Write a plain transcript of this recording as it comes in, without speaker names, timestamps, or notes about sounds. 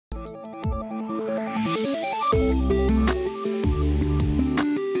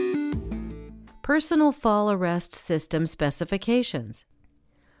Personal fall arrest system specifications.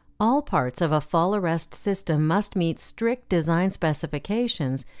 All parts of a fall arrest system must meet strict design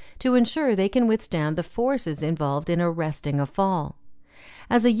specifications to ensure they can withstand the forces involved in arresting a fall.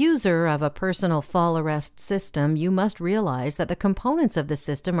 As a user of a personal fall arrest system, you must realize that the components of the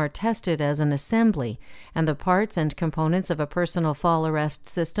system are tested as an assembly, and the parts and components of a personal fall arrest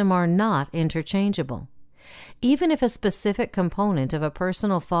system are not interchangeable. Even if a specific component of a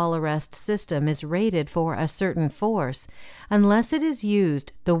personal fall arrest system is rated for a certain force, unless it is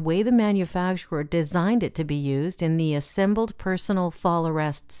used the way the manufacturer designed it to be used in the assembled personal fall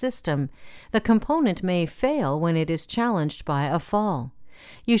arrest system, the component may fail when it is challenged by a fall.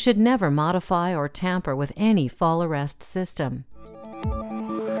 You should never modify or tamper with any fall arrest system.